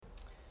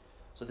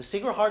So the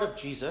Sacred Heart of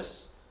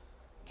Jesus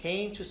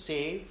came to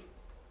save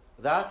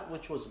that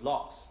which was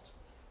lost.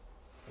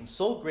 And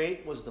so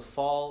great was the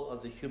fall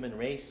of the human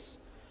race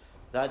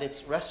that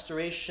its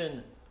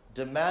restoration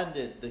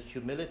demanded the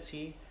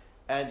humility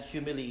and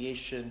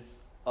humiliation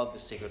of the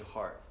Sacred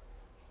Heart.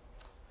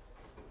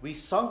 We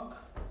sunk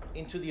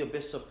into the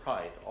abyss of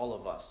pride, all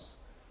of us.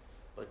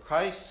 But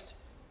Christ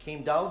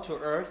came down to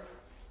earth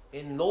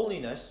in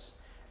lowliness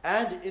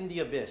and in the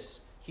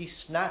abyss. He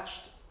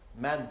snatched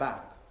man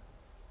back.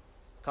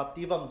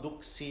 Captivam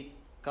duxit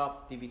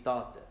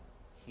captivitatem.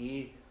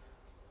 He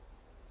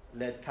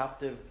led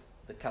captive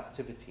the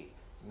captivity,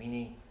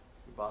 meaning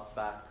he brought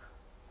back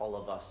all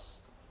of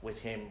us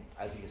with him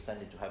as he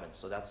ascended to heaven.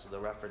 So that's the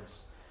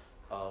reference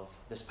of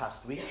this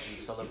past week. We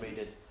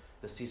celebrated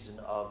the season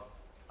of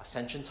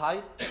Ascension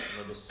Tide,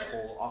 this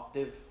whole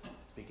octave,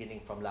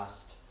 beginning from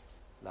last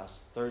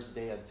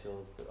Thursday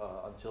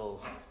until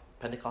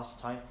Pentecost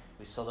time.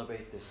 We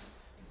celebrate this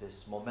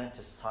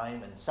momentous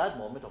time and sad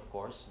moment, of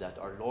course, that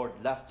our Lord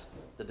left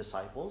the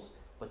disciples,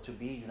 but to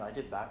be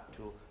united back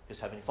to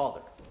his Heavenly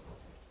Father,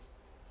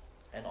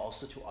 and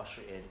also to usher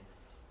in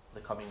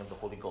the coming of the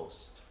Holy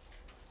Ghost.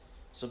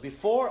 So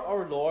before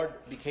our Lord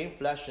became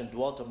flesh and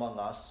dwelt among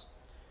us,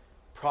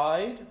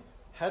 pride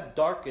had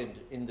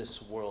darkened in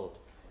this world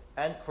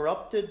and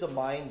corrupted the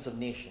minds of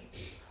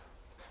nations,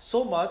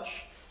 so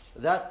much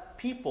that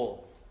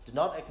people did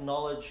not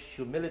acknowledge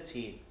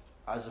humility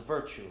as a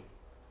virtue.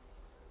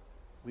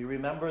 We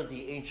remember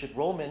the ancient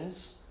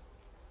Romans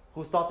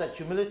who thought that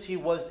humility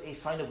was a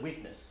sign of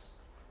weakness,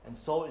 and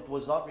so it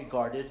was not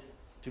regarded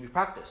to be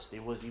practiced.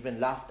 It was even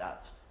laughed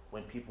at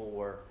when people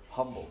were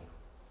humble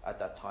at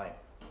that time.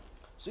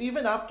 So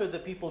even after the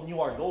people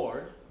knew our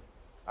Lord,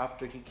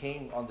 after he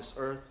came on this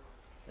earth,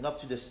 and up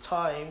to this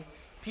time,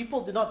 people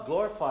did not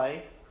glorify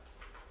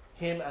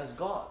him as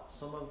God.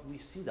 We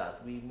see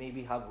that. We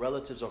maybe have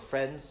relatives or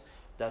friends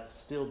that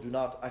still do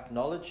not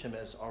acknowledge him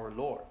as our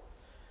Lord.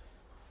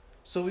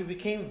 So we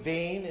became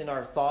vain in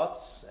our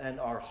thoughts, and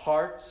our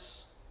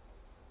hearts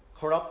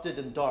corrupted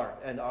and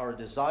dark, and our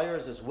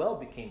desires as well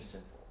became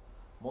sinful.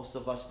 Most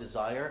of us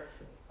desire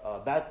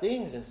bad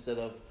things instead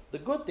of the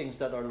good things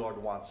that our Lord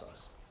wants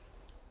us.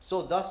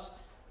 So thus,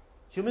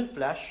 human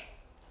flesh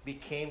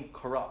became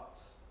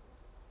corrupt.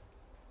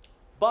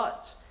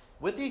 But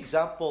with the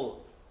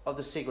example of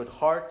the Sacred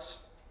Heart,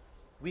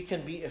 we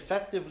can be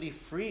effectively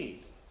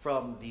freed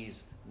from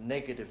these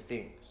negative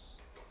things.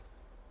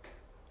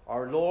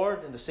 Our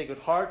Lord in the Sacred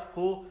Heart,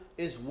 who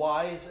is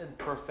wise and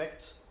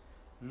perfect,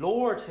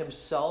 lowered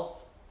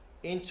himself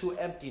into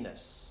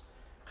emptiness,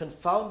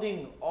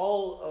 confounding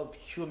all of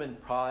human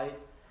pride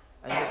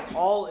and with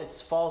all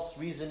its false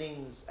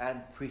reasonings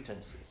and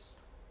pretenses.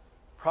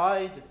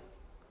 Pride,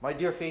 my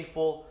dear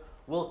faithful,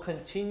 will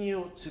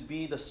continue to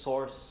be the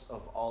source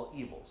of all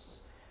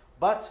evils.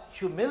 But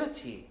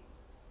humility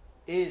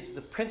is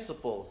the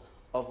principle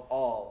of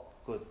all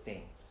good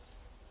things.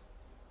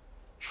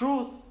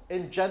 Truth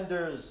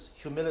engenders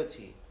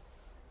humility,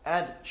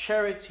 and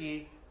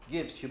charity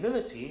gives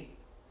humility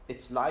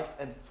its life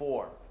and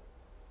form.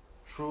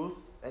 Truth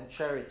and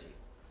charity,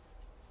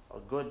 a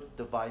good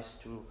device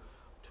to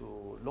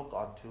look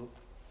onto,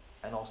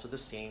 and also the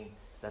same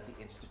that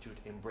the Institute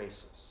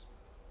embraces.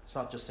 It's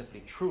not just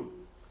simply truth.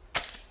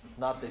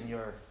 Not that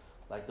you're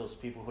like those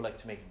people who like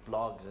to make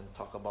blogs and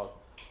talk about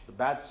the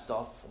bad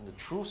stuff and the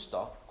true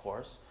stuff, of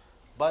course.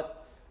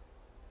 But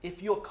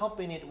if you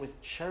accompany it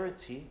with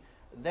charity,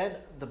 then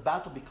the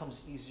battle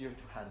becomes easier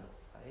to handle,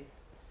 right?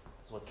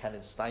 That's what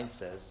Canon Stein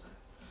says.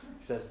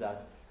 He says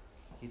that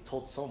he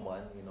told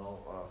someone,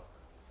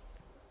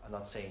 I'm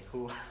not saying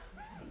who,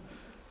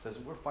 says,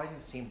 we're fighting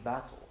the same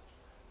battle.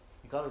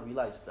 You got to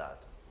realize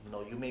that.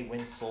 You may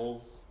win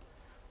souls,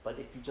 but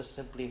if you just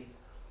simply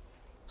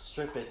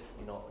strip it,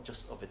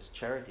 just of its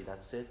charity,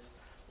 that's it,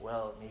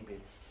 well, maybe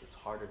it's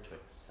harder to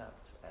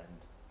accept.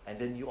 And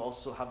then you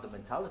also have the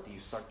mentality, you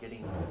start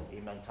getting a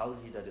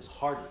mentality that is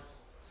hardened.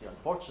 See,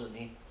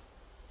 unfortunately,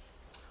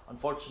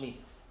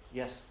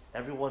 yes,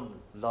 everyone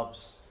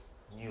loves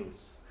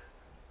news,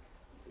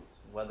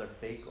 whether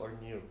fake or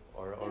new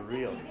or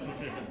real.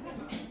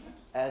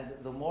 And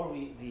the more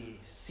we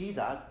see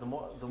that, the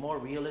more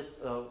real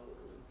it's,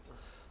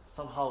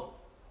 somehow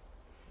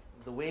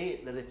the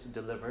way that it's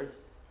delivered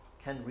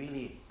can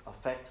really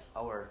affect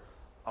our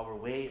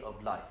way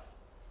of life.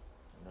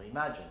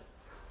 Imagine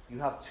you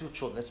have 2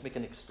 children. Let's make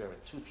an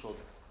experiment. 2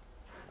 children,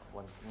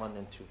 one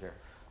and 2 here.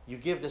 You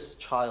give this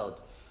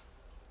child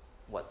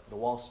the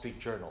Wall Street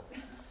Journal.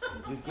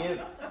 You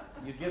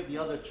give the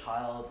other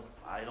child,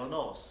 I don't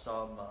know,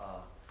 some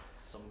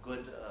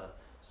good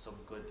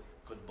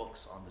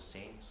books on the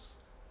saints,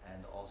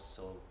 and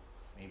also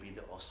maybe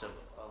the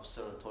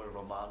Osservatore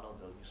Romano,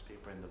 the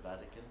newspaper in the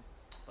Vatican,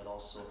 but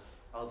also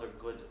other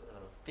good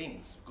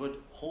things,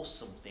 good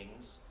wholesome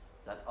things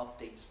that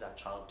updates that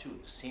child too,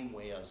 the same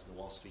way as the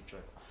Wall Street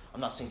Journal. I'm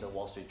not saying the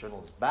Wall Street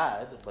Journal is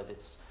bad, but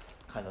it's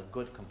kind of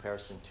good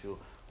comparison to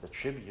the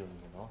Tribune,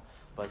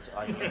 But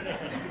I mean,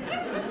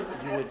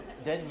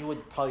 you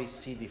would probably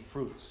see the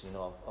fruits,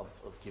 of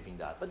giving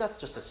that. But that's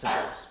just a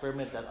simple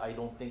experiment that I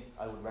don't think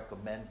I would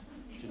recommend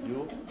to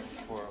do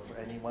for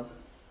anyone.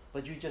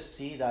 But you just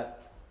see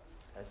that,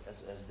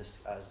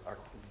 as our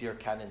dear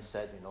Canon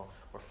said,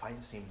 we're fighting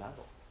the same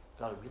battle.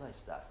 Gotta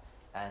realize that,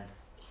 and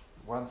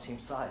we're on the same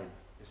side.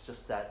 It's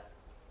just that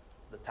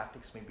the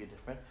tactics may be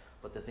different,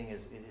 but the thing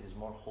is, it is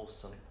more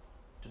wholesome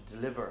to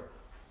deliver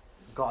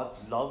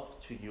God's love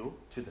to you,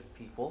 to the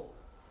people,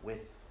 with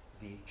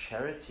the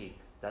charity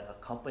that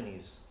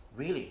accompanies,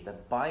 really,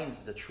 that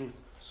binds the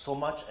truth so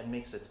much and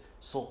makes it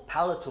so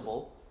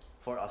palatable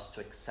for us to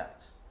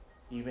accept.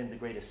 Even the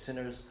greatest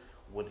sinners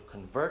would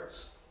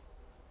convert,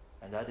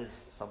 and that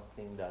is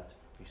something that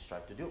we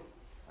strive to do.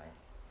 Right?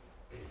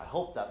 I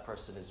hope that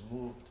person is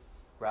moved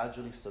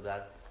gradually so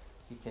that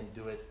he can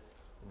do it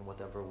in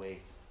whatever way,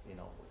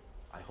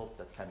 I hope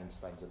that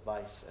Canonstein's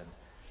advice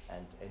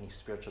and any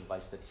spiritual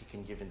advice that he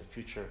can give in the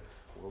future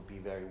will be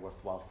very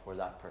worthwhile for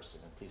that person.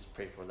 And please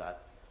pray for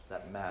that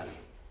man.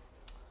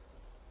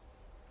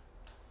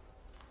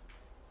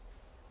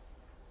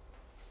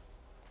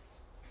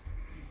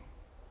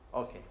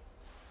 Okay.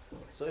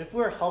 So if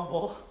we're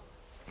humble,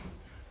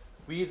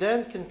 we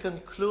then can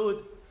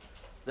conclude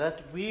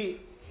that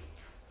we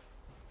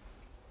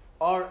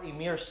are a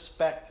mere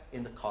speck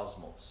in the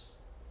cosmos.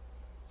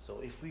 So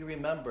if we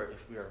remember,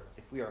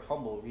 if we are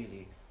humble,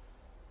 really,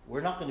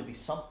 we're not going to be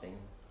something.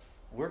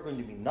 We're going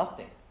to be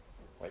nothing,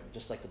 right?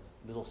 Just like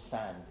a little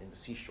sand in the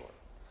seashore.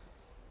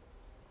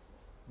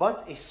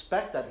 But a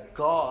speck that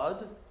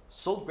God,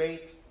 so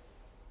great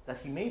that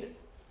He made it,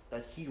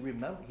 that He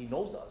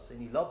knows us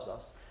and He loves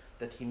us,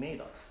 that He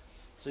made us.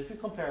 So if we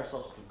compare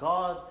ourselves to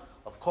God,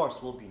 of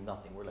course we'll be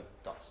nothing. We're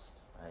like dust,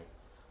 right?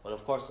 But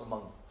of course,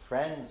 among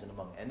friends and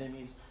among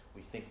enemies,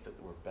 we think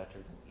that we're better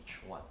than each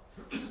one.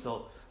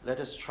 So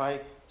let us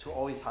try to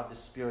always have this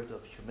spirit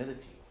of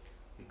humility,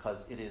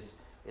 because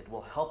it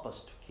will help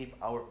us to keep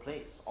our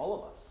place, all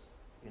of us,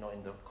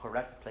 in the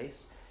correct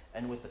place.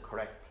 And with the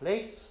correct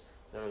place,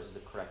 there is the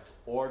correct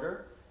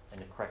order,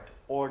 and the correct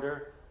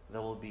order,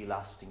 there will be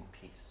lasting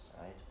peace,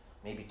 right?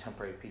 Maybe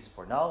temporary peace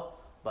for now,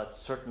 but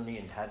certainly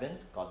in heaven,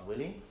 God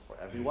willing, for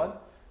everyone,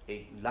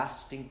 a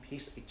lasting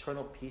peace,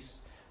 eternal peace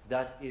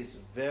that is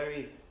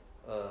very,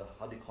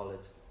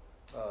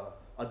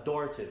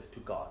 adorative to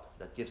God,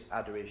 that gives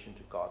adoration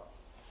to God.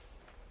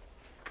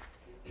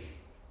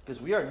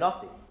 Because we are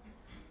nothing,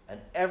 and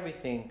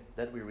everything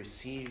that we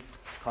receive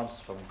comes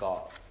from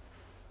God.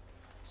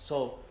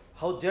 So,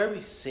 how dare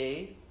we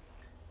say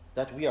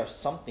that we are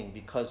something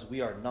because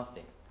we are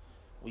nothing?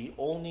 We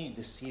only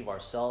deceive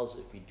ourselves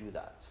if we do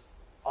that.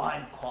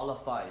 I'm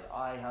qualified,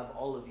 I have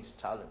all of these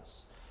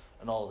talents,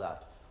 and all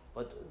that.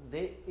 But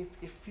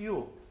if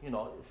you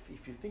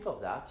think of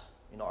that,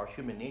 our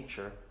human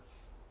nature,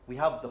 we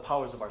have the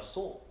powers of our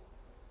soul.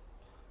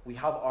 We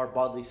have our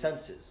bodily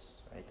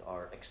senses, right?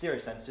 Our exterior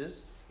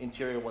senses,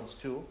 interior ones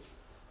too.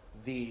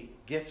 The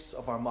gifts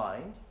of our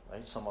mind,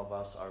 right? Some of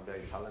us are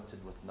very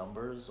talented with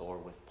numbers, or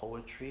with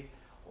poetry,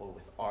 or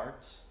with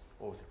art,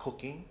 or with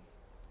cooking.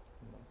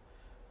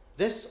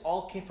 This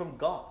all came from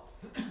God.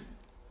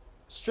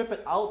 Strip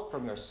it out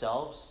from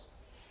yourselves,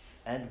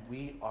 and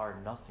we are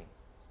nothing.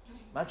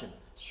 Imagine,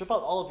 strip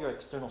out all of your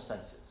external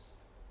senses.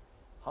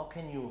 How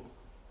can you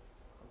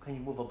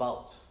move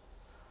about?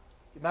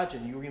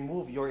 Imagine you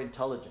remove your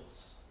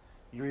intelligence,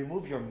 you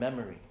remove your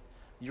memory,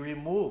 you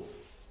remove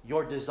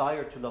your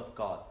desire to love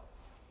God.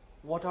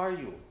 What are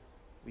you?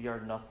 We are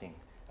nothing.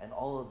 And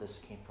all of this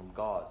came from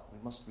God.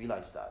 We must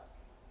realize that.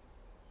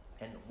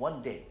 And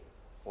one day,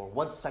 or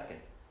 1 second,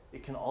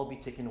 it can all be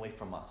taken away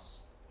from us.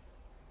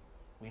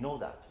 We know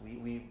that.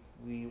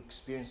 We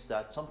experience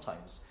that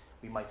sometimes.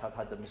 We might have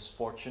had the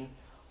misfortune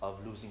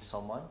of losing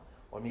someone,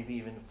 or maybe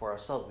even for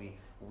ourselves,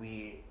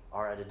 we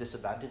are at a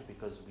disadvantage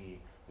because we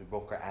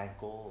broke our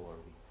ankle,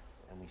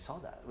 and we saw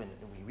that, and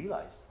we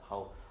realized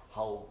how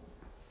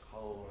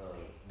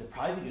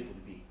depriving it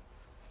would be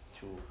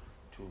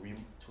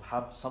to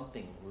have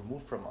something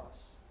removed from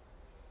us.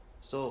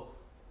 So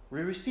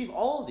we receive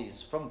all of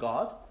these from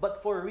God,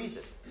 but for a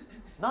reason,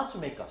 not to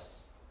make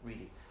us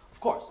really. Of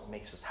course, it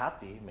makes us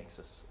happy, it makes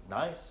us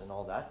nice, and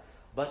all that,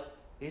 but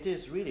it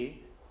is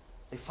really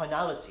a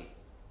finality.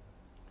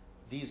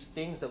 These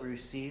things that we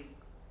receive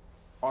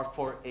are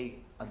for an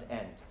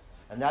end,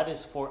 and that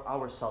is for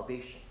our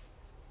salvation.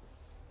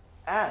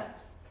 And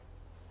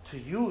to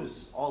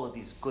use all of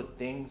these good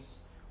things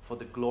for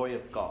the glory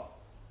of God.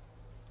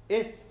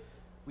 If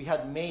we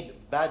had made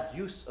bad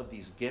use of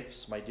these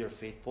gifts, my dear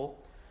faithful,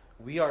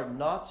 we are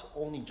not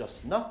only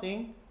just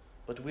nothing,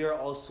 but we are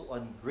also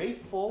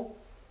ungrateful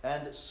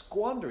and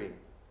squandering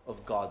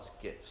of God's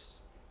gifts.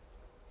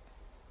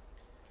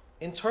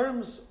 In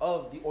terms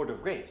of the order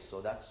of grace,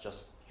 so that's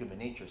just human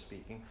nature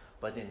speaking,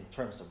 but in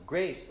terms of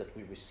grace that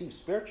we receive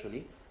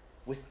spiritually,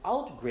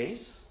 without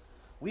grace,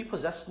 we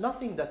possess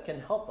nothing that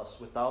can help us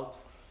with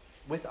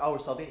our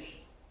salvation.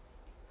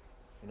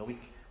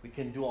 We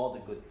can do all the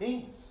good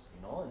things,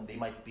 and they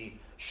might be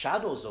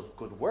shadows of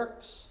good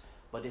works,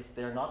 but if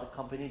they're not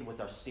accompanied with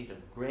our state of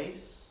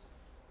grace,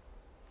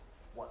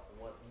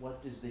 what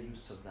is the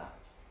use of that?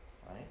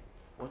 Right?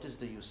 What is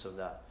the use of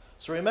that?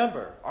 So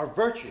remember, our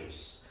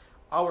virtues,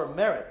 our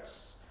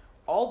merits,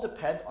 all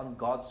depend on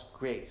God's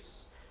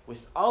grace,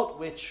 without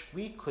which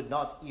we could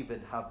not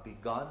even have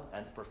begun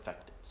and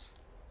perfected.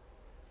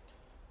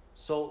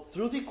 So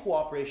through the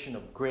cooperation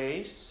of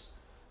grace,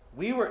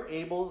 we were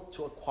able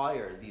to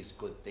acquire these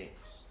good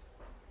things.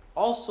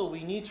 Also,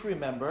 we need to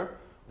remember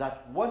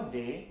that one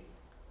day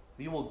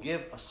we will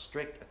give a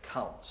strict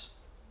account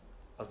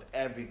of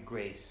every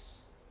grace,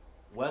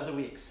 whether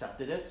we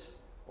accepted it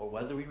or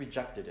whether we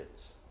rejected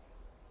it.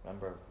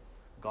 Remember,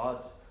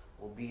 God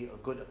will be a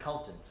good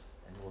accountant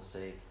and will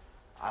say,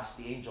 ask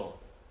the angel,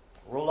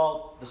 roll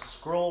out the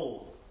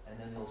scroll, and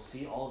then he'll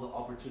see all the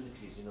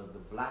opportunities. You know, the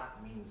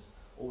black means,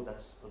 oh,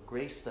 that's a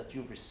grace that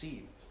you've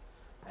received.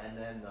 And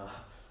then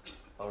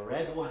a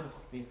red one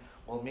would mean,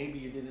 well, maybe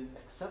you didn't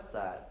accept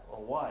that, or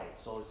why?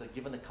 So it's a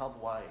given account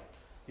why.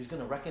 He's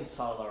going to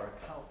reconcile our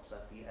accounts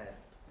at the end.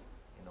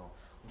 You know,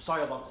 I'm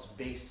sorry about this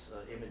base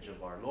image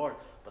of our Lord,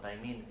 but I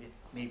mean,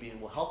 maybe it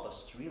will help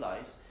us to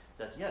realize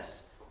that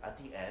yes, at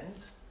the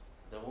end,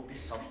 there will be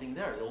something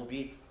there. There will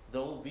be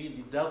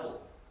the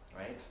devil,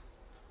 right?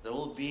 There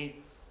will be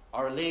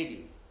Our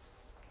Lady.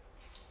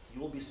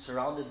 You will be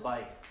surrounded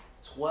by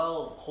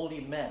 12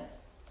 holy men,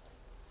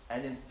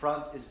 and in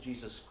front is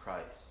Jesus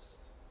Christ.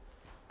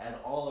 And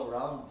all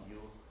around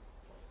you,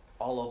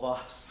 all of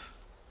us,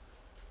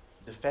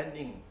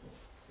 defending,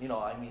 you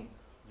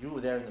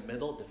there in the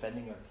middle,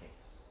 defending your case.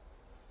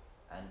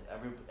 And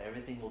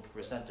everything will be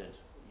presented.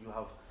 You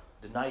have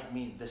denied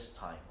me this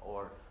time,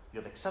 or you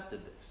have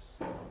accepted this.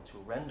 To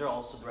render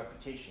also the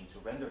reputation, to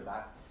render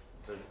back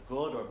the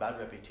good or bad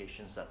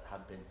reputations that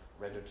have been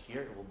rendered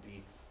here, it will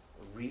be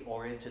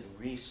reoriented,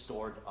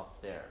 restored up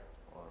there,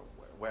 or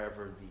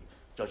wherever the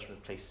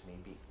judgment place may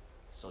be.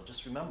 So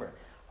just remember,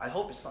 I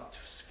hope it's not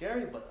too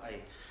scary, but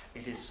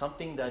it is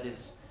something that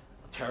is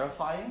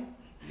terrifying,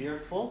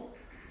 fearful,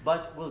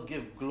 but will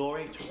give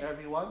glory to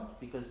everyone,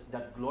 because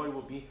that glory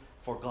will be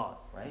for God,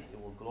 right? It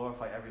will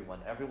glorify everyone.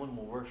 Everyone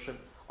will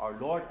worship our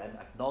Lord and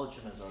acknowledge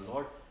Him as our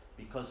Lord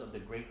because of the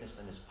greatness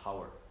and His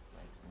power,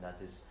 right? And that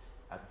is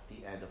at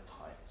the end of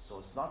time. So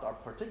it's not our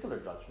particular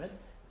judgment,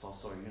 it's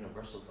also our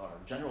universal, our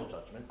general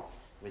judgment,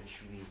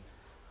 which we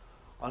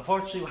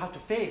unfortunately will have to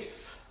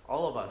face,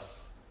 all of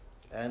us.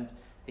 And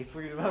if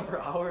we remember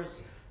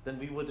ours, then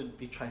we wouldn't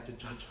be trying to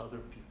judge other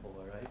people,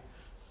 all right?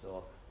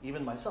 So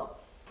even myself,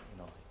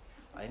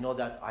 I know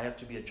that I have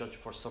to be a judge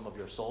for some of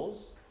your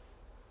souls,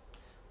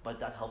 but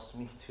that helps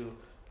me to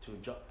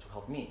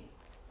help me.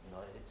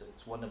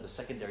 It's one of the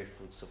secondary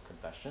fruits of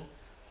confession.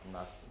 I'm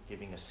not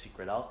giving a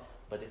secret out,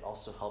 but it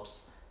also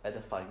helps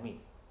edify me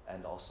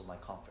and also my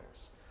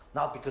confreres.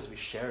 Not because we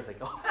share, it's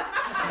like, oh,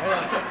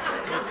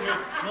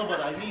 no, but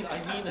I mean,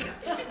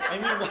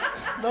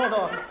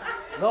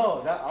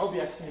 no, that I'll be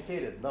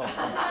excommunicated. No,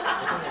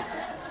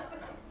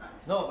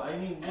 no, but I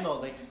mean,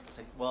 it's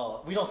like,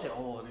 well, we don't say,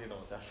 oh,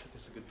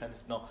 that's a good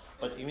penance. No,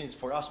 but it means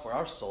for us, for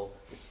our soul,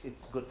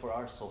 it's good for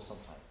our soul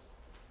sometimes.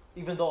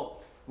 Even though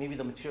maybe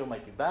the material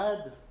might be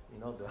bad,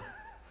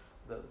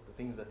 the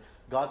things that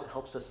God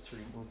helps us to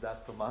remove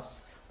that from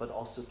us, but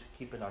also to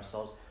keep in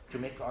ourselves, to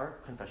make our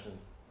confession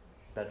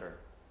better.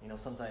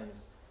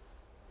 Sometimes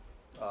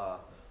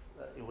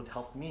it would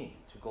help me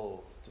to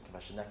go to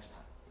confession next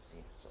time, you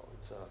see.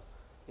 So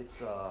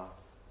it's a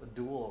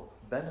dual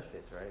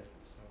benefit, right?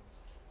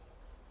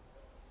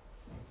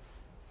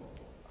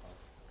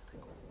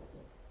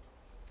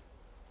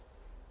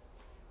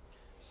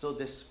 So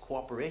this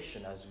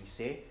cooperation, as we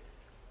say,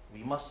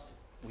 we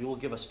will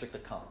give a strict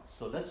account.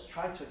 So let's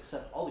try to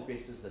accept all the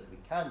graces that we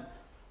can.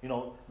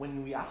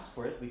 When we ask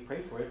for it, we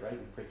pray for it, right?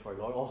 We pray to our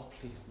Lord, oh,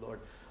 please, Lord,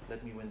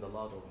 let me win the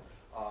lotto.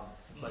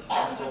 But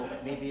also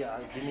maybe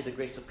give me the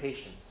grace of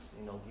patience,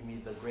 give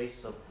me the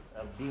grace of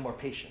being more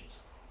patient,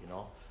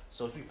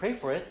 So if we pray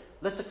for it,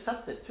 let's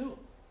accept it too,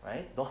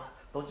 right?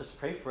 Don't just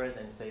pray for it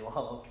and say,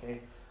 well,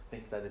 okay,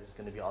 think that it's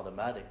going to be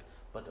automatic,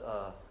 but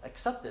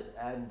accept it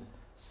and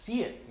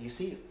see it. You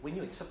see, when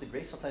you accept the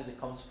grace, sometimes it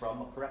comes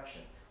from a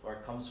correction, or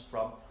it comes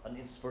from an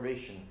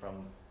inspiration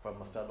from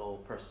a fellow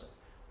person,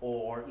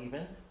 or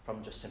even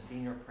from just simply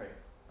in your prayer,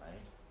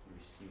 right? You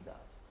receive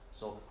that.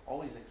 So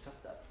always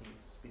accept that,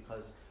 please,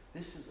 because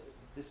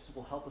this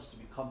will help us to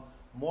become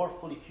more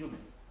fully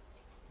human,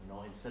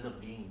 instead of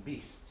being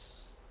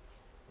beasts.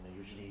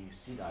 Usually you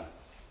see that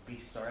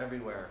beasts are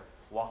everywhere,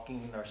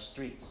 walking in our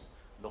streets,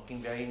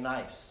 looking very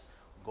nice,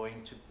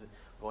 going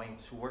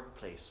to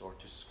workplace or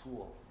to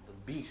school. The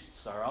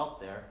beasts are out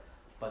there,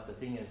 but the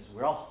thing is,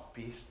 we're all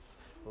beasts,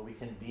 but we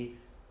can be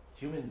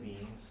human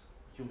beings,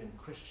 human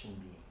Christian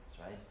beings,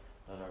 right?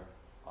 That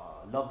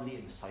are lovely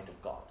in the sight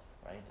of God,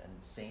 right? And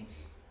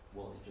saints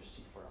will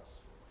intercede for us.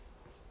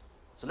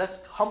 So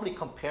let's humbly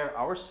compare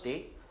our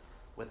state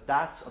with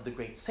that of the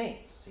great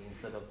saints. See,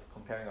 instead of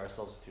comparing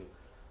ourselves to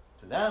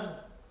them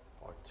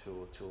or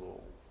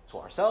to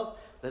ourselves,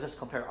 let us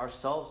compare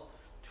ourselves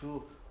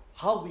to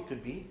how we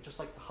could be, just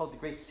like how the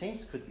great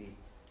saints could be.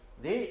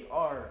 There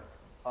are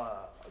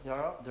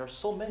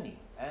so many,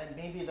 and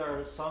maybe there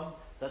are some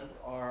that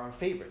are our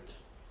favorite.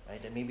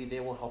 right? And maybe they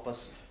will help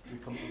us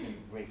become even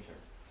greater.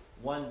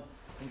 One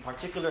in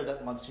particular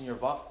that Monsignor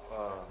Vach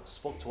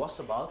spoke to us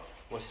about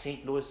was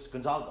St. Louis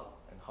Gonzaga,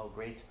 and how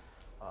great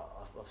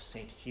of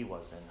saint he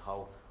was, and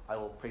how I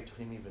will pray to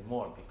him even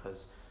more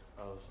because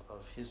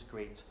of his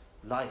great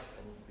life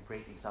and the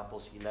great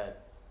examples he led.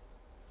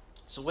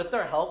 So with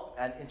their help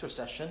and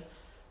intercession,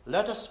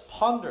 let us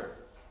ponder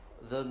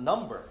the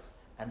number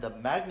and the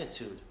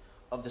magnitude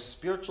of the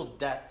spiritual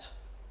debt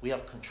we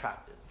have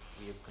contracted.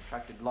 We have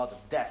contracted a lot of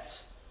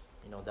debt,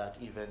 that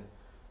even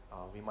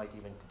we might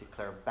even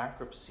declare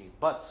bankruptcy.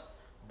 But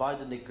by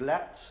the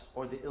neglect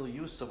or the ill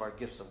use of our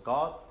gifts of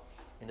God,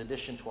 in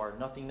addition to our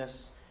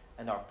nothingness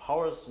and our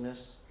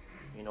powerlessness,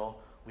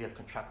 we have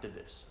contracted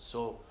this.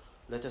 So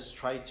let us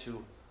try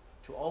to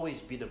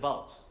always be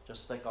devout,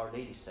 just like Our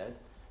Lady said,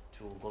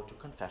 to go to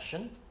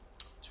confession,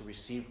 to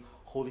receive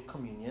Holy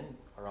Communion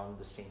around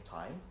the same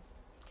time,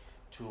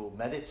 to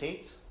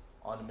meditate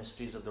on the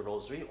mysteries of the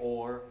Rosary,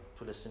 or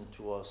to listen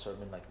to a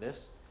sermon like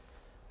this,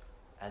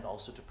 and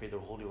also to pray the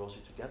Holy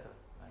Rosary together,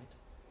 right?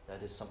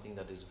 That is something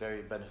that is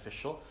very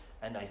beneficial.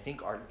 And I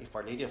think if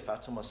Our Lady of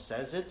Fatima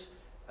says it,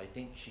 I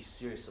think she's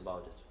serious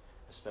about it,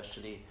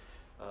 especially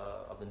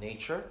of the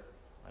nature,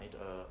 right,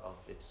 of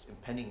its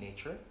impending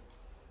nature,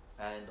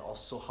 and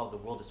also how the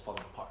world is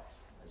falling apart,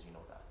 as you know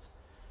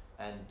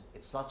that. And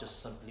it's not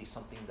just simply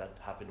something that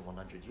happened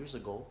 100 years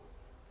ago.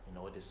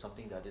 It is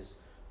something that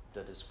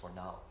is for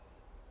now.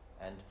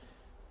 And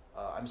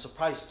I'm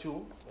surprised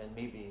too, and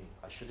maybe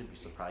I shouldn't be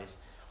surprised,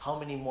 how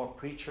many more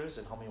preachers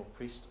and how many more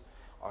priests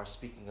are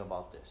speaking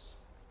about this,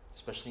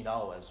 especially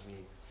now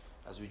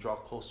as we draw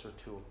closer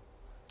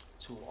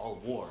to all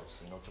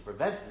wars. To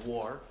prevent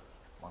war,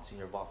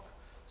 Monsignor Bach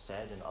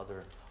said, and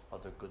other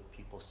good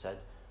people said,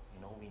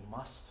 we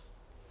must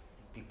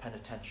be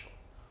penitential.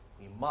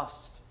 We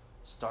must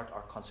start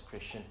our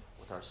consecration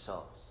with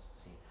ourselves.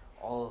 See,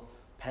 all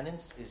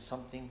penance is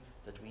something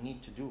that we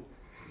need to do.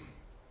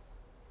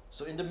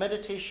 So in the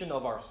meditation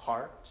of our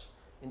heart,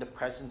 in the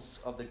presence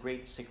of the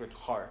great Sacred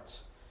Heart,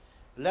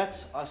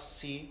 let us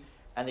see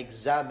and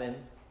examine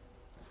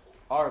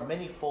our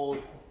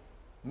manifold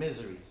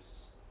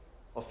miseries,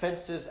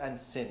 offenses, and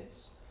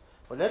sins.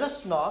 But let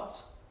us not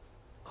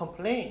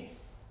complain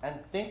and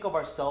think of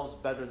ourselves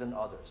better than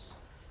others.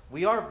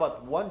 We are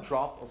but one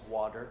drop of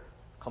water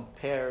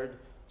compared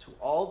to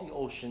all the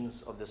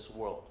oceans of this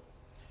world.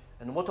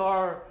 And what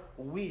are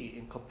we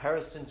in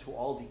comparison to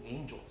all the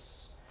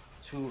angels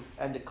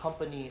and the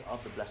company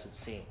of the blessed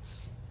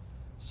saints?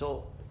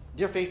 So,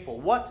 dear faithful,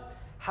 what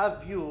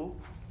have you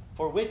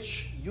for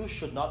which you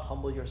should not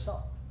humble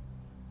yourself?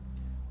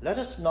 Let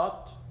us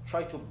not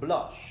try to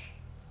blush,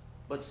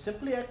 but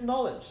simply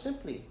acknowledge,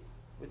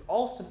 with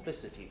all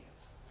simplicity,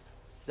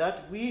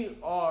 that we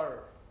are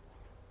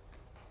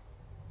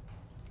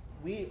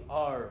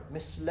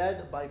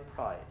misled by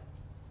pride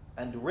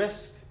and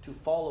risk to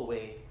fall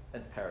away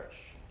and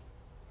perish.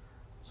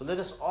 So let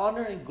us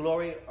honor and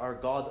glory our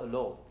God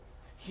alone.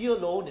 He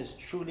alone is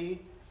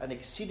truly and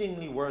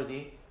exceedingly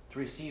worthy to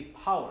receive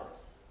power,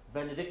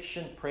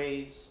 benediction,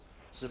 praise,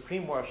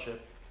 supreme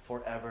worship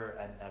forever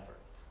and ever.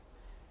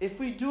 If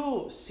we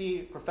do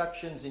see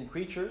perfections in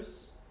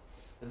creatures,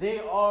 they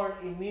are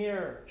a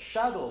mere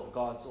shadow of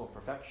God's own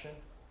perfection,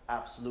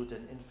 absolute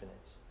and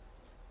infinite.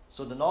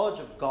 So the knowledge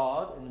of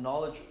God and the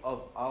knowledge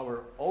of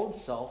our own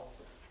self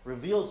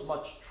reveals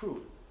much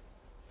truth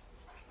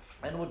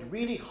and would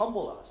really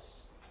humble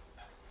us.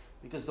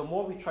 Because the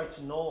more we try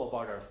to know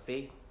about our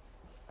faith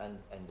and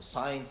the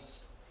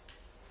science,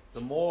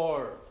 the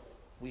more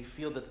we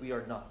feel that we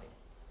are nothing.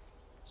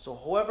 So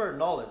however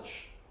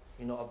knowledge,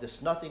 of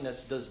this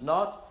nothingness does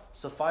not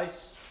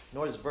suffice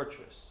nor is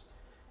virtuous.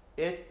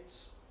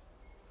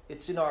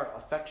 It's in our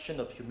affection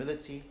of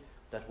humility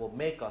that will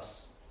make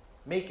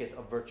it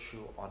a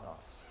virtue on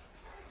us.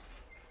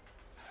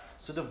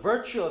 So the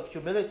virtue of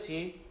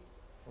humility,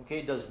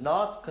 does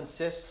not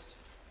consist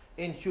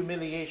in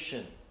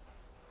humiliation,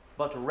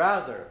 but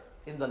rather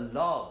in the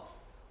love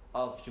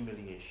of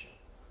humiliation.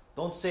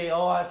 Don't say,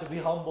 I have to be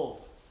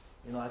humble.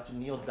 I have to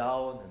kneel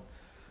down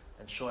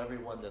and show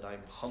everyone that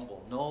I'm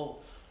humble. No,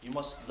 you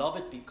must love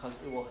it because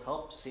it will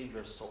help save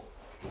your soul,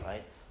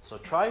 right? So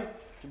try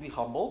to be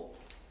humble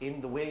in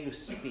the way you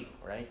speak,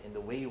 right? In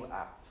the way you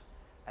act,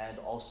 and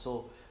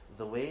also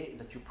the way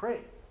that you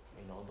pray.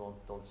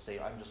 Don't say,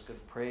 I'm just going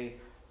to pray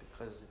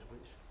because it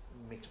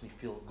makes me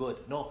feel good.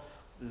 No,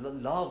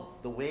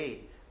 love the way,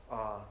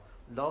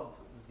 love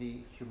the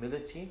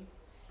humility,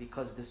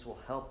 because this will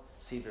help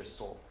save your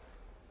soul.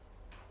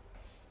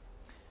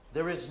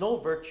 There is no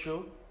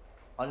virtue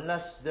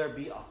unless there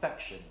be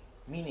affection,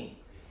 meaning,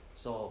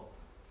 so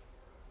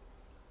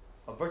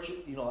a virtue,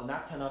 an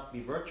act cannot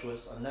be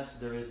virtuous unless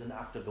there is an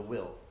act of the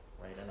will,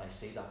 right? And I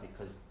say that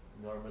because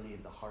normally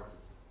the heart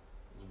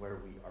is where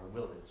our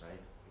will is, right?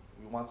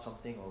 We want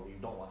something or we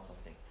don't want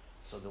something.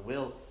 So the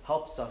will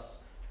helps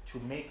us to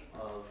make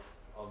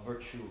a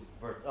virtue,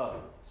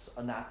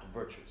 an act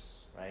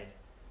virtuous, right?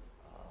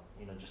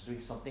 Just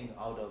doing something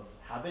out of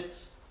habit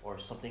or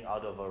something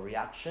out of a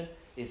reaction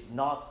is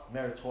not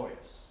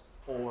meritorious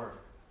or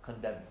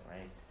condemning,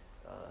 right?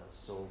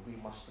 So we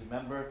must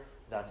remember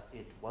that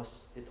it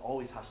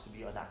always has to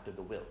be an act of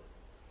the will.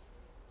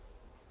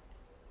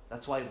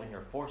 That's why when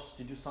you're forced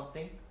to do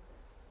something,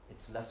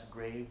 it's less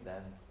grave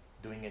than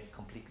doing it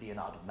completely and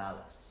out of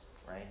malice,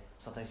 right?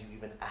 Sometimes you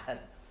even add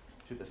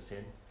to the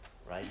sin,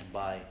 right,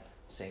 by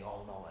saying,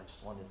 "Oh no, I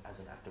just want it as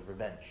an act of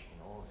revenge."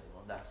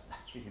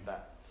 That's really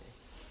bad. Okay?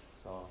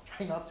 So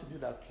try not to do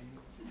that, please.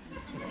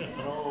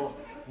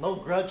 No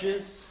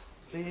grudges,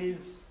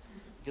 please,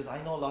 because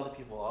I know a lot of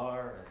people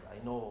are, and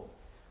I know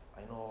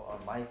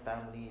my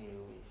family,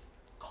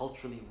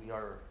 culturally we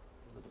are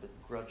a little bit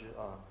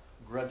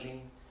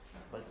grudging,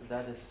 but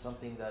that is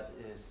something that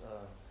is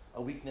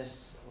a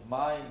weakness of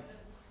mine.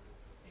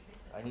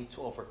 I need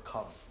to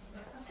overcome.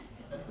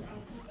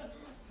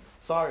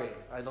 Sorry,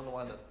 I don't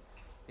want to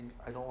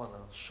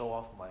show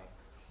off my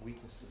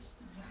weaknesses,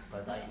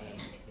 but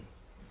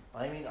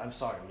I mean, I'm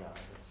sorry. Yeah,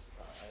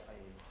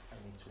 I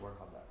need to work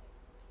on that.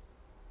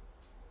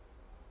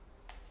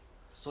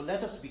 So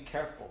let us be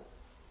careful,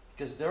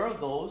 because there are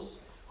those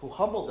who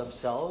humble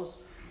themselves,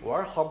 who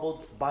are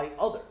humbled by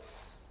others,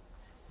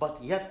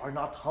 but yet are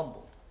not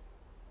humble.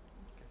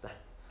 Get that?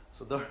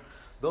 So there are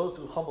those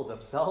who humble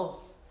themselves,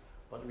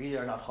 but really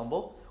are not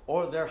humble,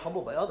 or they're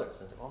humbled by others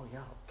and say, "Oh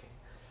yeah, okay,"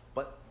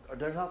 but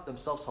they're not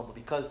themselves humble,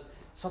 because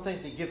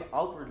sometimes they give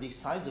outwardly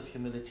signs of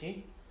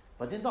humility,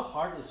 but in the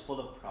heart is full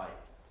of pride.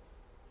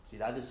 See,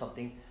 that is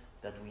something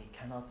that we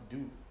cannot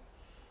do.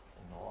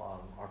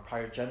 Our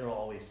prior general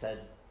always said,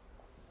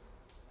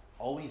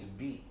 always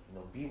be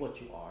what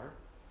you are,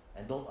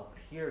 and don't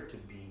appear to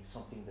be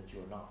something that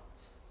you're not.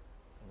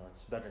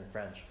 It's better in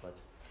French, but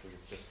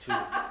it's just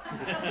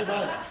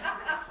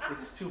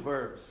it's two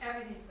verbs.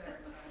 Everything's better.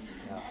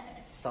 Yeah,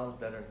 sounds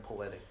better and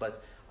poetic,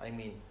 but I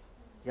mean,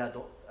 yeah.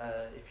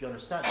 If you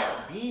understand,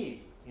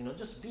 be.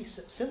 Just be.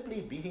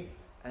 Simply be,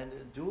 and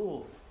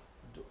do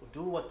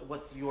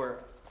what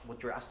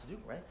you're asked to do,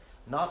 right?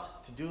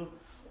 Not to do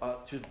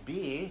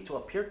to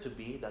appear to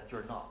be that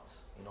you're not.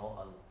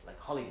 Like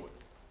Hollywood.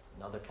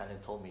 Another canon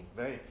told me,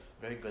 very,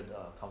 very good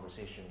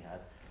conversation we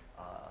had,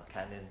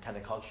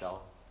 Canon Cogshaw.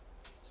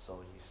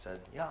 So he said,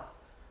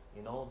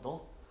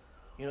 don't,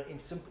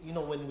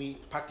 when we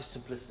practice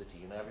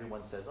simplicity,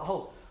 everyone says,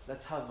 "Oh,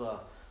 let's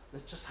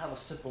just have a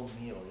simple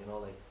meal,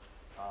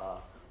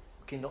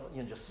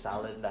 just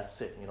salad,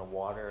 that's it,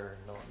 water,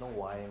 no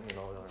wine,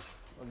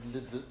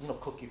 or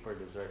cookie for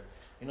dessert."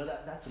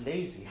 That's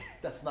lazy.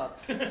 That's not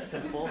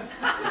simple.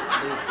 It's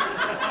lazy.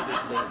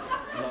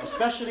 It's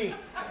lazy.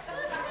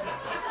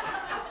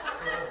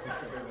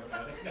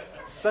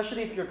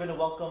 Especially if you're going to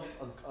welcome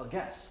a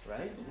guest,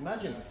 right?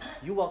 Imagine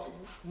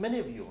many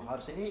of you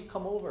have said, "Hey,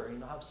 come over,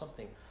 have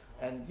something."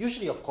 And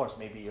usually, of course,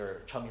 maybe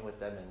you're chumming with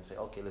them and say,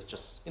 "Okay, let's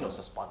just, it's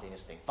a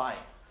spontaneous thing."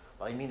 Fine.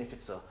 But I mean, if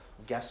it's a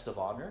guest of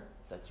honor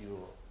that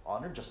you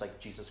honor, just like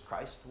Jesus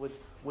Christ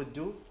would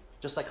do,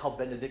 just like how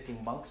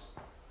Benedictine monks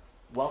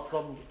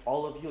welcome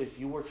all of you. If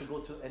you were to go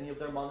to any of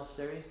their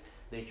monasteries,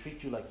 they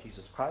treat you like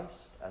Jesus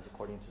Christ, as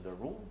according to their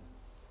rule.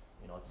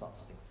 It's not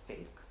something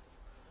fake.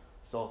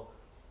 So,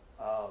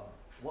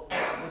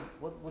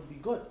 what would be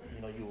good?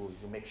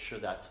 You make sure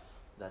that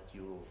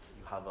you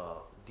have a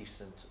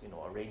decent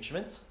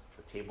arrangement.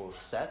 The table is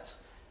set,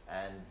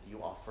 and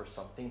you offer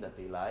something that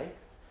they like,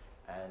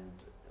 and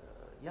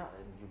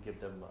and you give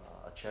them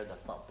a chair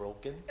that's not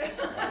broken.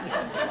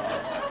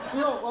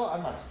 Well,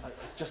 I'm not.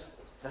 It's just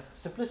that's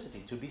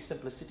simplicity. To be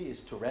simplicity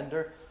is to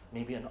render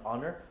maybe an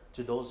honor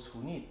to those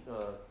who need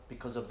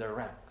because of their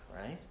rank,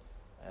 right?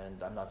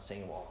 And I'm not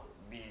saying, well,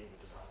 me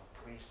because I'm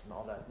a priest and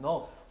all that.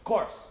 No, of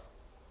course,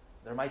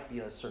 there might be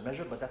a certain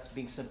measure, but that's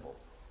being simple.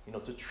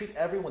 To treat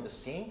everyone the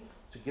same,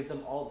 to give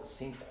them all the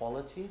same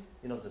quality,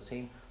 the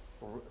same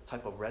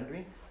type of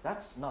rendering.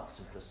 That's not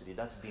simplicity.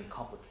 That's being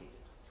complicated.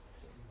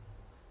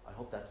 I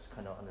hope that's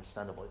kind of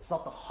understandable. It's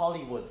not the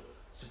Hollywood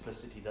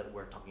simplicity that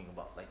we're talking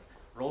about, like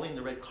rolling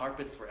the red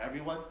carpet for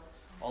everyone.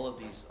 All of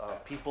these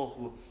people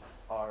who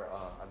are,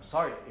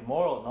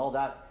 immoral and all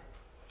that,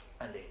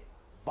 and they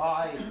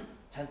buy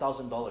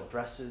 $10,000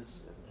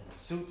 dresses and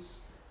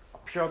suits,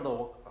 appear on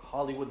the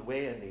Hollywood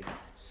way, and they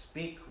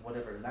speak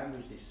whatever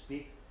language they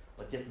speak,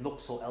 but yet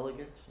look so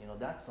elegant.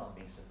 That's not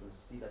being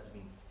simplicity. That's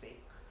being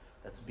fake.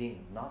 That's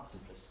being not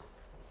simplicity.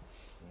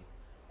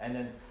 And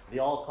then they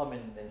all come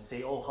in and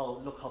say, "Oh,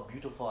 look how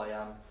beautiful I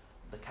am."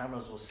 The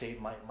cameras will say,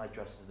 my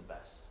dress is the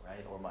best,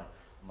 right? Or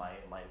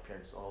my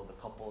appearance. Oh, the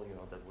couple,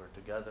 that we're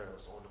together.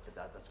 So, look at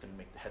that. That's going to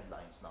make the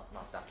headlines.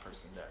 Not that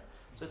person there.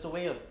 So it's a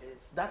way of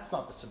that's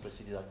not the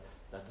simplicity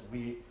that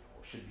we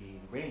should be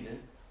ingrained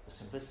in. The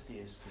simplicity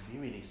is to be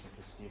really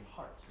simplicity of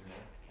heart,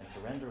 and to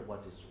render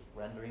what is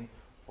rendering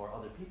for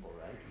other people,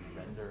 right? We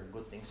render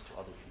good things to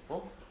other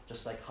people,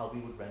 just like how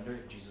we would render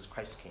if Jesus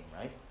Christ came,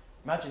 right?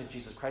 Imagine if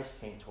Jesus Christ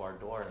came to our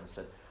door and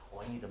said, "Oh,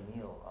 I need a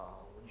meal.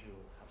 Would you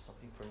have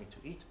something for me to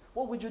eat?"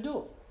 What would you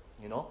do?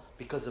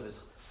 Because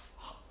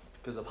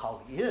of how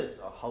he is,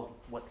 or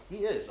what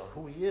he is, or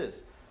who he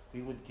is,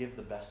 we would give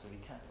the best that we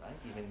can, right?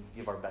 Even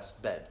give our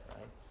best bed,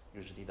 right?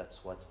 Usually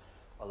that's what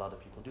a lot of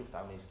people do.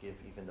 Families give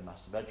even the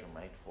master bedroom,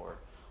 right, for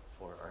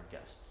our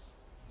guests.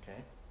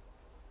 Okay.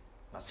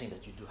 not saying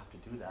that you do have to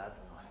do that,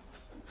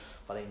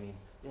 but I mean,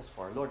 yes,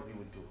 for our Lord we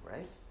would do,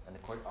 right? And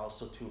according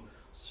also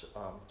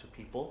to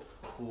people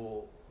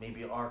who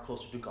maybe are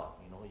closer to God.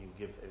 You know, you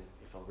give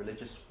if a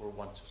religious will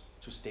want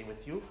to stay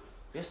with you,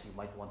 yes, you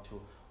might want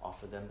to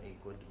offer them a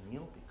good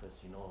meal because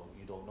you know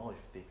you don't know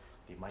if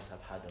they might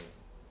have had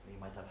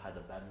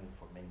a bad meal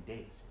for many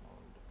days. You know,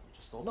 you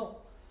just don't know.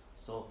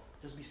 So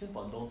just be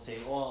simple and don't say,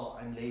 "Oh,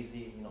 I'm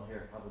lazy. You know,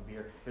 here, have a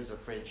beer. Here's a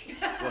fridge.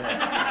 Go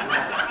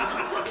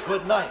ahead.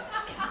 Good night.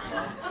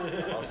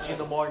 I'll see you in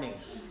the morning."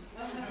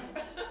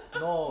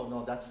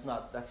 No, that's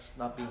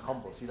not being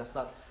humble. See, that's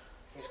not.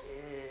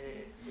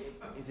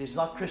 It is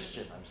not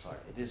Christian. I'm sorry.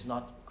 It is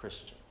not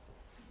Christian.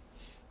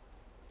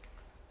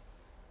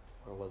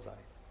 Where was I?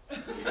 I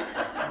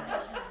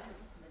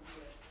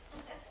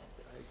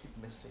keep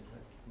messing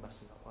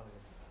up on it.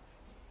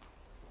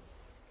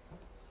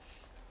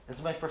 This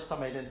is my first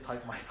time I didn't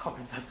type my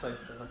copies. That's why I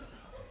said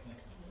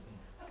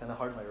it's kind of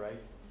hard, my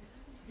right.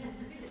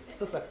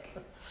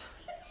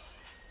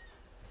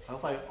 I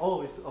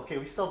hope it's okay.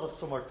 We still have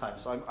some more time,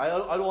 so I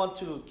don't want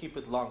to keep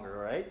it longer.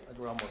 All right,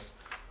 we're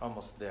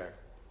almost there.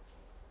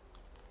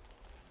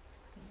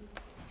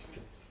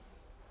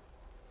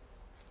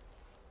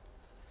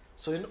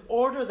 So, in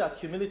order that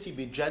humility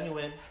be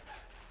genuine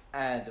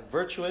and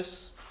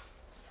virtuous,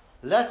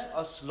 let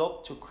us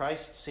look to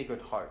Christ's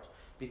Sacred Heart,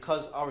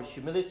 because our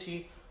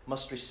humility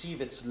must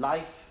receive its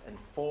life and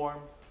form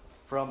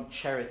from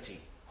charity,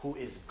 who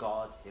is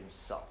God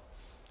Himself.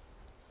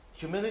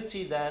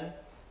 Humility, then,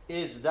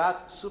 is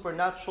that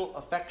supernatural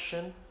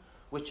affection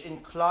which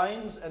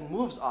inclines and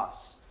moves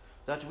us,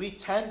 that we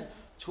tend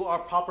to our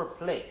proper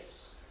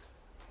place.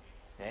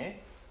 Okay?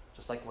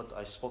 Just like what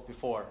I spoke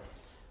before.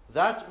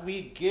 That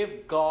we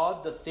give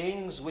God the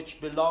things which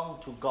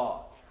belong to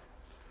God.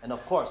 And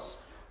of course,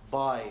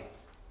 by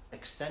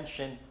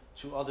extension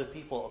to other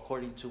people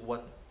according to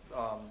what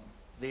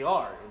they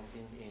are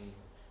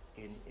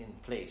in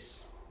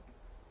place.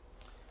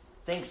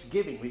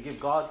 Thanksgiving. We give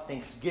God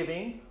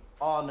thanksgiving,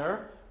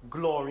 honor,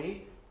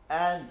 glory,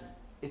 and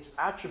its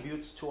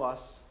attributes to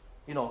us,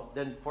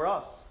 then for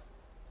us,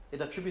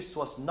 it attributes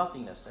to us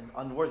nothingness and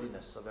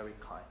unworthiness of every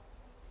kind.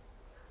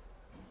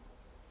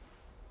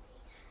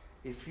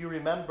 If you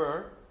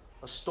remember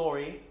a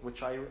story,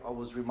 which I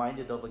was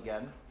reminded of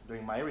again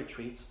during my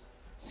retreat,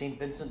 St.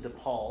 Vincent de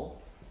Paul,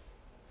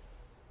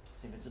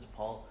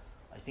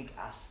 I think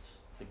asked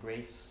the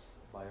grace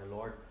by our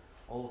Lord,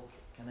 "Oh,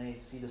 can I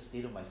see the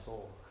state of my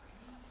soul?"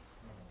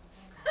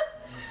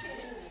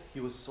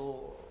 He was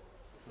so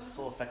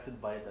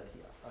affected by it that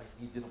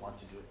he didn't want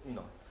to do it.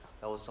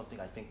 That was something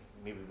I think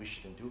maybe we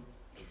shouldn't do.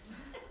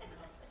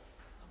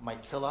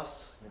 Might kill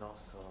us,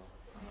 so...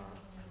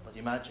 but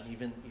imagine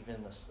even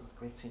a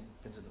great St.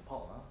 Vincent de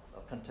Paul,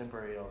 a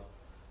contemporary of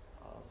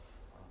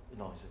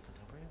is it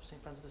contemporary of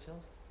St. Francis de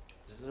Sales?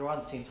 It's around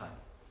the same time.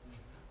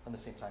 Around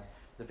the same time,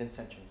 the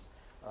Vincentians,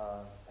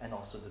 and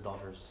also the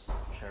Daughters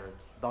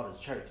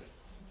Charity.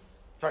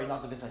 Sorry,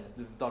 not the Vincentians,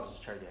 the Daughters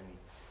of Charity.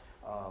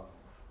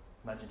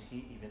 Imagine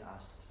he even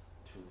asked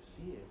to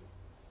see it.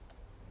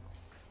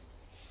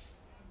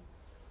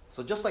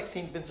 So just like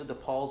St. Vincent de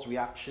Paul's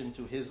reaction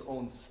to his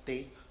own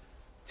state,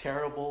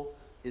 terrible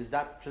is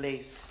that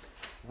place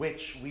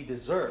which we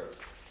deserve.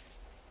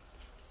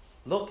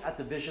 Look at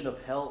the vision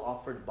of hell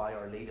offered by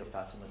Our Lady of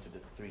Fatima to the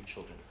 3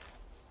 children,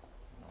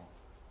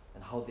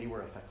 and how they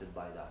were affected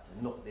by that.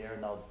 And look, they are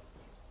now,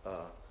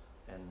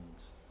 and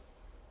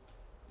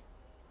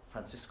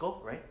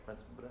Francisco, right?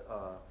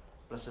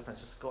 Blessed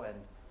Francisco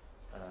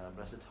and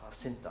Blessed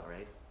Jacinta,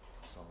 right?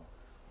 So,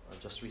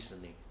 just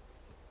recently.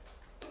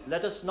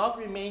 Let us not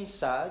remain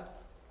sad.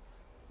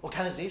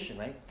 Canonization,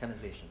 right?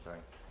 Canonization,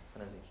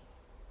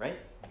 right?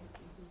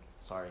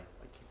 Sorry,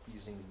 I keep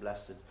using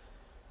blessed.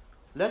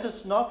 Let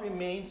us not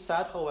remain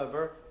sad,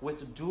 however,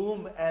 with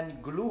doom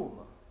and gloom,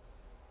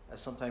 as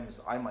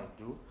sometimes I might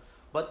do,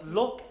 but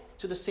look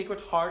to the Sacred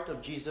Heart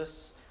of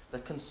Jesus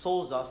that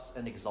consoles us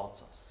and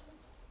exalts us.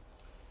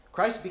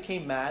 Christ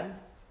became man,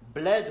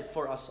 bled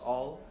for us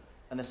all,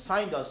 and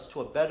assigned us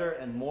to a better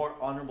and more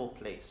honorable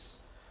place.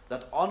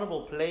 That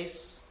honorable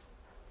place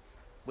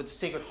with the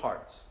Sacred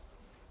Heart.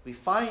 We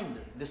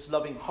find this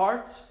loving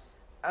heart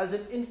as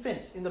an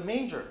infant in the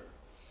manger,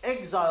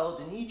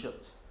 exiled in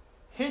Egypt,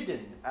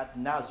 hidden at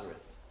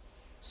Nazareth,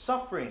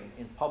 suffering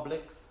in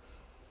public,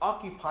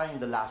 occupying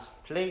the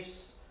last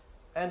place,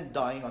 and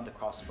dying on the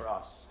cross for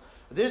us.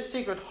 This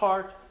Sacred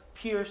Heart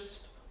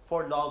pierced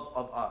for love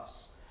of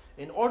us.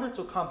 In order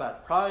to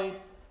combat pride,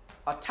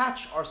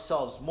 attach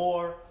ourselves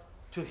more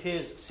to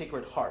His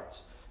Sacred Heart,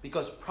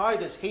 because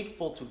pride is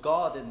hateful to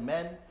God and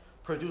men,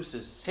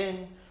 produces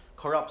sin,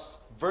 corrupts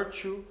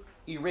virtue,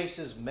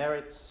 erases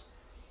merits,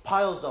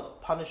 piles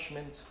up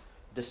punishment,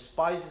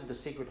 despises the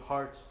Sacred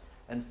Heart,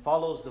 and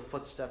follows the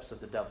footsteps of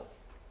the devil.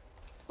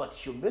 But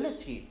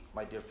humility,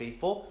 my dear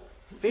faithful,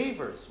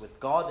 favors with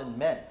God and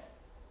men,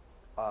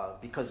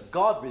 because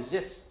God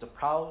resists the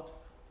proud,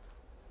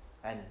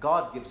 and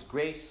God gives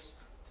grace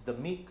to the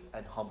meek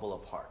and humble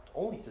of heart.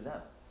 Only to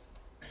them.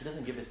 He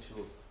doesn't give it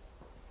to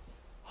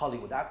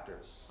Hollywood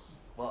actors,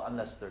 Well,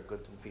 unless they're good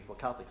and faithful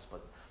Catholics,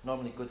 but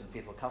normally good and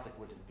faithful Catholic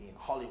wouldn't be in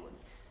Hollywood.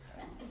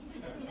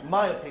 In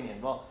my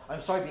opinion. Well,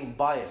 I'm sorry being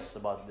biased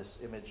about this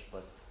image,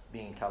 but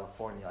being in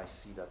California, I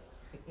see that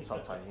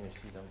sometimes you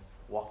see them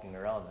walking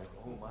around like,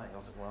 oh my. I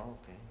was like, well,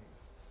 okay.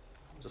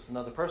 Just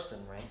another person,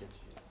 right, that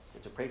you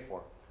get to pray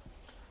for.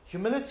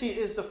 Humility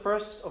is the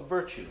first of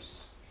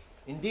virtues.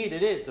 Indeed,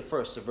 it is the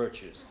first of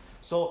virtues.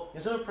 So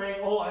instead of praying,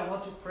 oh, I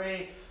want to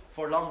pray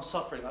for long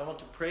suffering, I want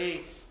to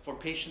pray for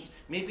patience,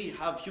 maybe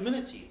have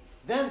humility.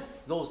 Then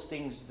those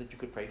things that you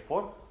could pray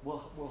for,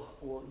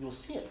 you'll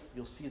see it.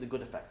 You'll see the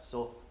good effects.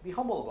 So be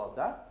humble about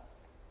that,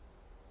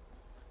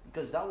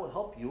 because that will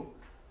help you,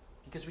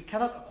 because we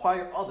cannot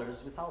acquire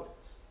others without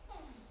it.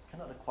 We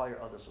cannot acquire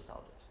others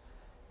without it.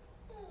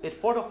 It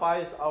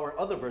fortifies our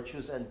other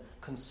virtues and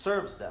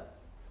conserves them,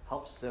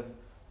 helps them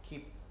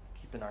keep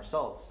in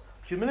ourselves.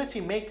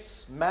 Humility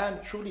makes man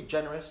truly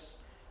generous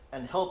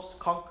and helps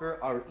conquer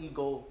our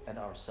ego and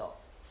ourself.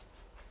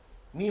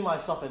 Me,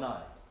 myself, and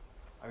I.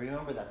 I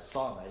remember that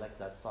song. I like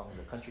that song,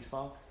 the country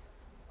song.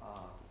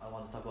 I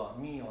want to talk about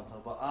me. I want to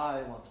talk about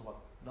I want to talk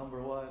about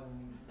number one.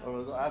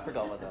 I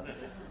forgot what that.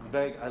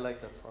 I like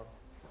that song.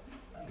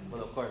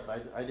 But of course,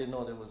 I didn't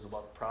know that it was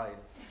about pride.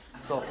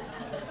 So,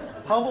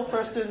 humble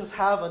persons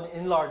have an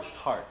enlarged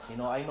heart.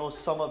 I know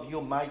some of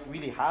you might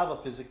really have a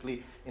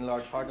physically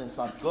enlarged heart and it's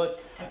not good,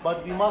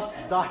 but we must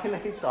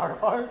dilate our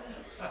heart.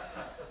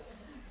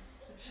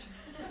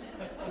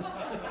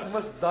 We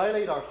must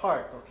dilate our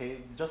heart,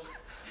 okay?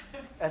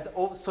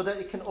 So that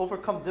it can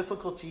overcome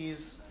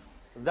difficulties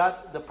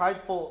that the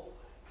prideful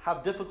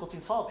have difficulty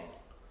in solving.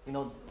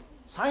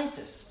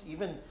 Scientists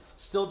even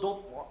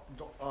still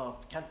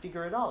can't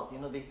figure it out.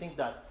 They think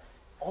that,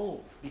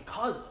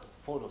 because of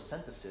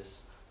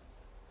photosynthesis,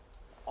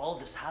 all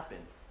this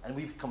happened, and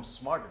we become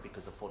smarter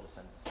because of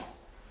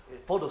photosynthesis.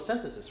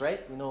 Photosynthesis,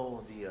 right?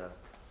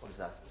 What is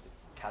that? The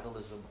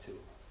catalysm to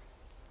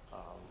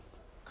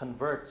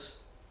convert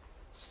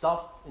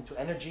stuff into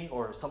energy,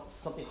 or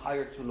something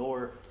higher to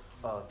lower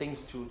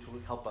things to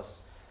help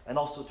us, and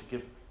also to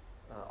give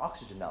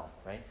oxygen now,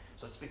 right?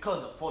 So it's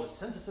because of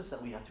photosynthesis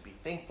that we have to be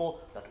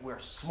thankful that we're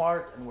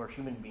smart and we're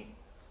human beings.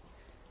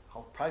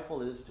 How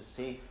prideful it is to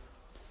say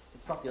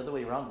it's not the other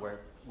way around, where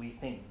we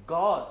thank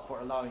God for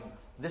allowing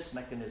this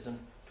mechanism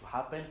to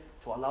happen,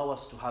 to allow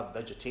us to have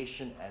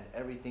vegetation and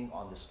everything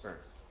on this earth,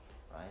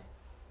 right?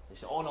 They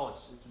say, oh no,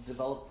 it's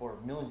developed for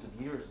millions of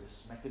years,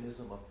 this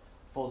mechanism of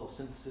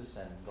photosynthesis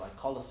and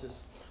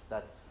glycolysis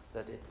that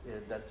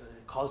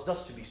caused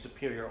us to be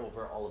superior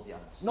over all of the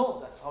animals. No,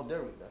 that's how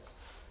dare we. That's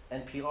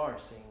NPR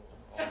saying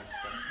all this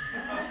stuff.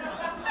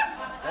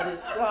 That is,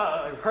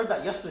 I heard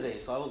that yesterday.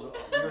 So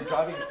we were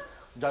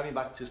driving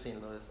back to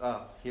St. Louis,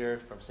 here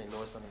from St.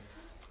 Louis, and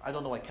I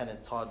don't know why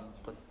Kenneth Todd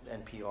put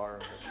NPR.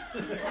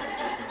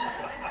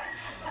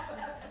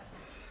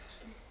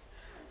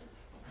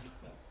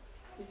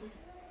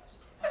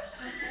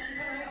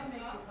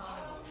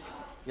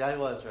 Yeah, I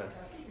was, right.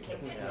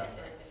 Yeah.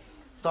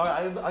 Sorry,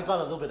 I got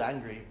a little bit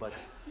angry, but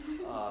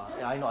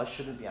I know I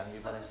shouldn't be angry,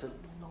 but I said,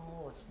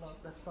 no, it's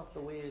not. That's not the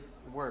way it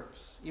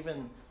works.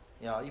 Even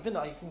I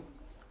think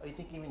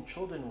even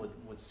children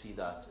would see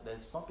that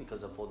it's not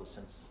because of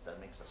photosynthesis that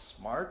makes us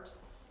smart.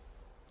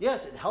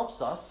 Yes, it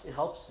helps us, it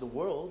helps the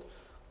world,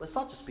 but it's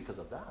not just because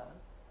of that.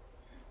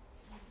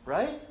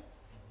 Right?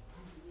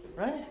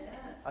 Right?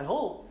 I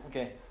hope.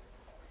 Okay.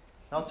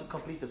 Now to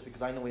complete this,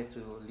 because I know we have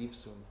to leave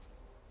soon.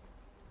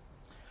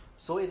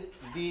 So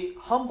the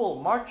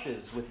humble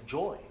marches with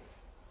joy,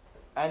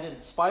 and it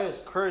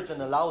inspires courage and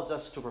allows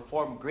us to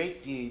perform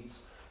great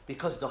deeds,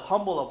 because the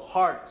humble of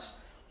heart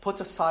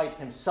puts aside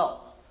himself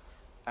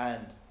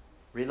and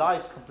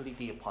relies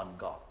completely upon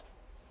God.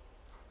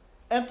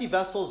 Empty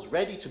vessels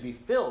ready to be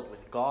filled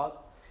with God,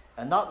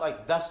 and not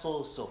like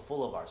vessels so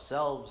full of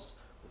ourselves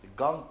with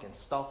gunk and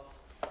stuff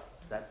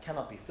that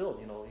cannot be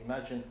filled.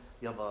 Imagine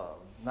you have a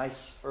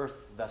nice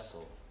earth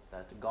vessel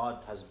that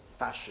God has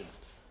fashioned,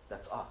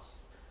 that's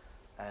us.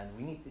 And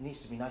it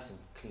needs to be nice and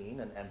clean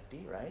and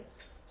empty, right?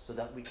 So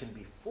that we can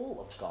be full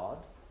of God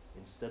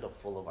instead of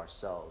full of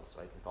ourselves,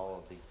 right? With all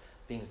of the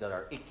things that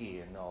are icky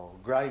and all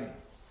grimy.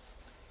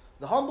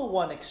 The humble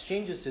one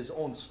exchanges his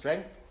own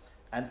strength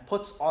and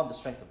puts on the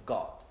strength of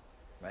God,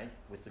 right?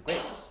 With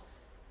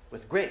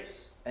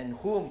grace, and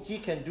whom he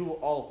can do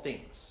all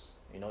things.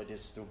 It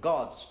is through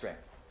God's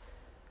strength.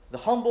 The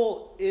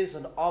humble is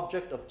an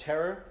object of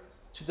terror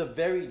to the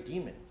very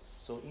demons.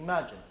 So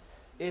imagine,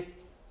 if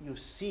you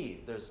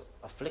see there's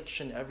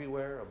affliction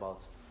everywhere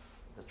about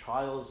the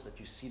trials that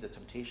you see, the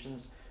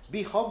temptations,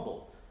 be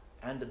humble,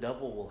 and the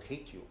devil will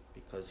hate you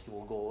because he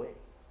will go away.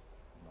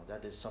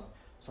 That is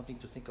something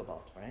to think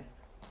about, right?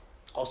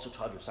 Also to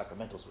have your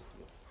sacramentals with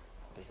you.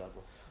 Okay,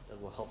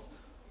 that will help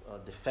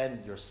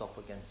defend yourself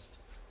against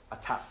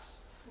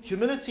attacks.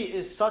 Humility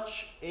is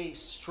such a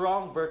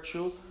strong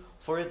virtue,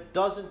 for it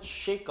doesn't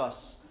shake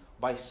us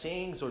by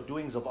sayings or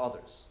doings of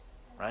others,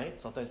 right?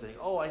 Sometimes they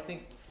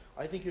think,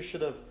 I think you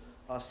should have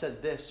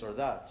said this or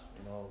that,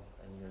 and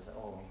you're like,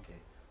 okay.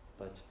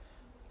 But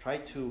try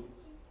to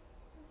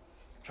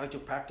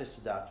practice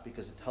that,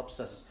 because it helps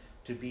us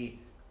to be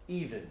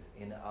even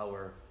in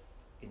our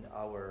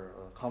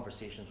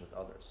conversations with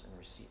others and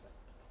receive it.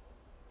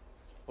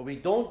 But we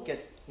don't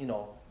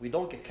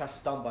get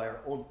cast down by our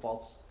own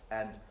faults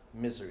and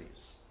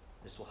miseries.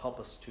 This will help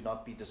us to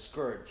not be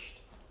discouraged.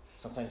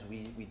 Sometimes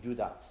we do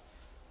that,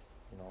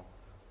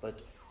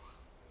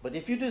 But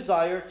if you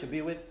desire to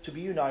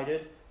be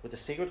united with the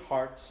Sacred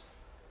Heart,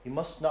 you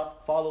must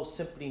not follow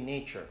simply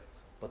nature,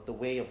 but the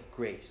way of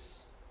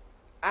grace.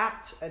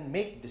 Act and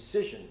make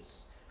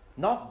decisions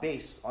not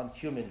based on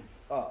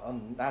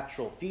on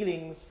natural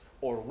feelings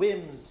or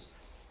whims,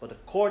 but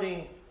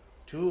according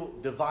to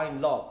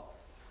divine love,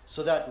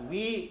 so that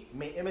we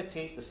may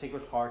imitate the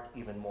Sacred Heart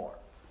even more.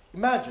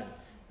 Imagine,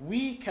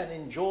 we can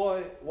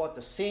enjoy what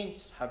the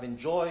saints have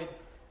enjoyed,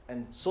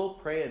 and so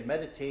pray and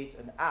meditate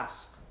and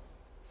ask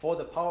for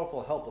the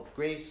powerful help of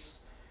grace,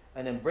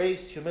 and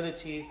embrace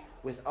humility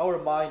with our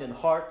mind and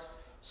heart,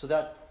 so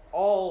that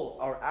all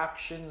our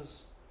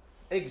actions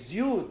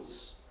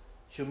exudes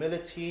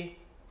humility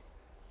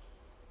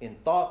in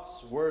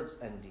thoughts, words,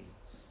 and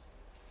deeds.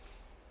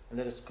 And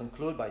let us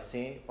conclude by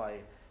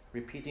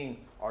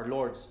repeating our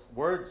Lord's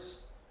words,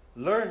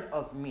 "Learn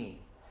of me,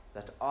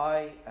 that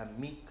I am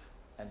meek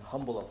and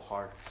humble of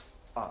heart."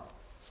 Amen.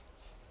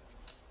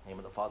 In the name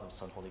of the Father, and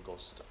Son, Holy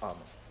Ghost.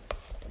 Amen.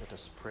 Let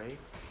us pray.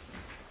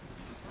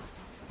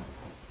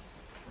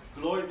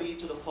 Glory be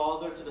to the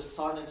Father, to the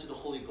Son, and to the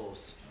Holy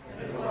Ghost.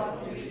 As it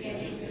was in the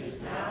beginning,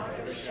 is now,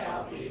 and ever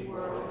shall be,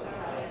 world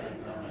without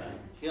end. Amen.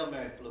 Hail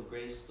Mary, full of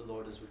grace, the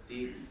Lord is with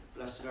thee.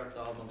 Blessed art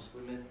thou amongst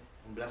women,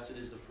 and blessed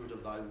is the fruit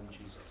of thy womb,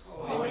 Jesus.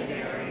 Holy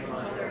Mary,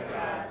 Mother of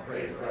God,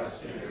 pray for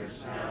us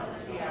sinners, now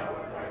and at the hour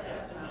of our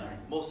death.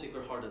 Amen. Most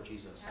Sacred Heart of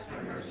Jesus.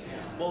 Have mercy on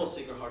us. Most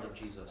Sacred Heart of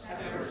Jesus.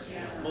 Have mercy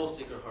on us. Most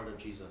Sacred Heart of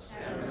Jesus.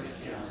 Have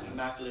mercy on us.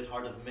 Immaculate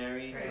Heart of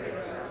Mary. Pray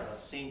for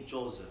us. Saint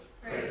Joseph.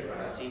 Pray for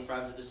us. Saint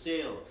Francis de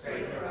Sales.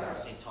 Pray for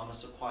us. Saint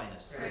Thomas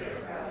Aquinas. Pray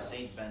for us.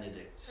 Saint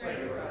Benedict.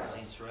 Pray for us.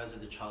 Saint Therese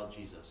of the Child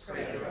Jesus.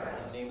 Pray for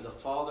us. In the name of the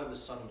Father, and the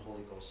Son, and the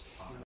Holy Ghost. Amen.